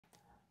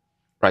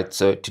Right,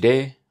 so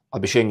today I'll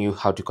be showing you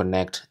how to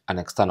connect an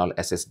external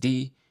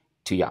SSD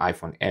to your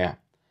iPhone Air.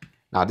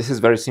 Now this is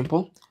very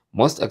simple.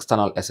 Most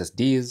external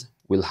SSDs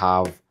will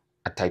have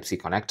a Type-C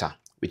connector,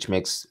 which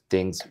makes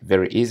things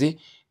very easy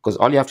because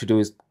all you have to do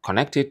is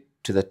connect it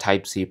to the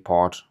Type-C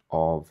port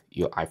of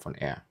your iPhone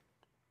Air.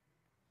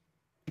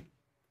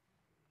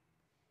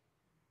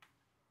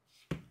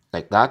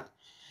 Like that.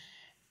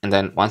 And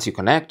then once you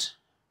connect,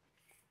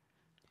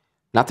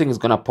 nothing is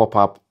going to pop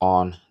up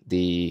on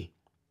the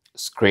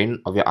screen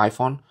of your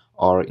iPhone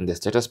or in the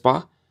status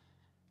bar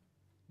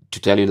to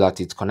tell you that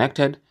it's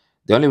connected.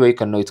 The only way you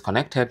can know it's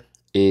connected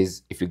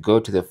is if you go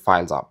to the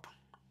Files app.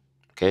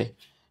 Okay,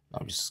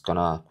 I'm just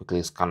gonna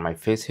quickly scan my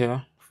face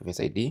here for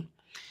Face ID.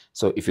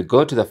 So if you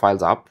go to the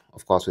Files app,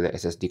 of course with the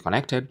SSD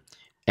connected,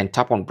 and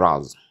tap on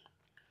Browse,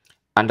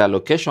 under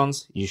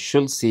Locations, you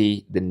should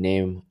see the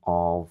name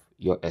of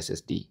your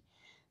SSD.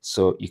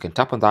 So you can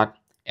tap on that,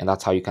 and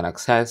that's how you can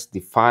access the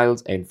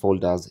files and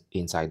folders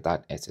inside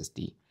that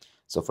SSD.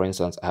 So for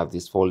instance, I have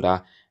this folder.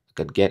 I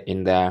could get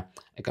in there.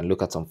 I can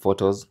look at some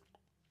photos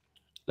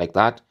like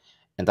that,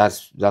 and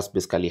that's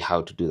basically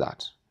how to do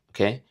that.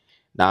 Okay,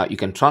 now you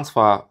can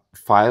transfer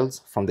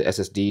files from the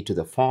SSD to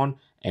the phone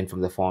and from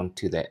the phone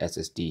to the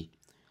SSD,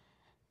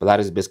 but that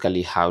is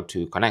basically how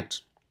to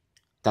connect.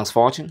 Thanks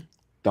for watching.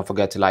 Don't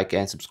forget to like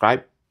and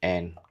subscribe,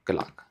 and good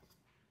luck.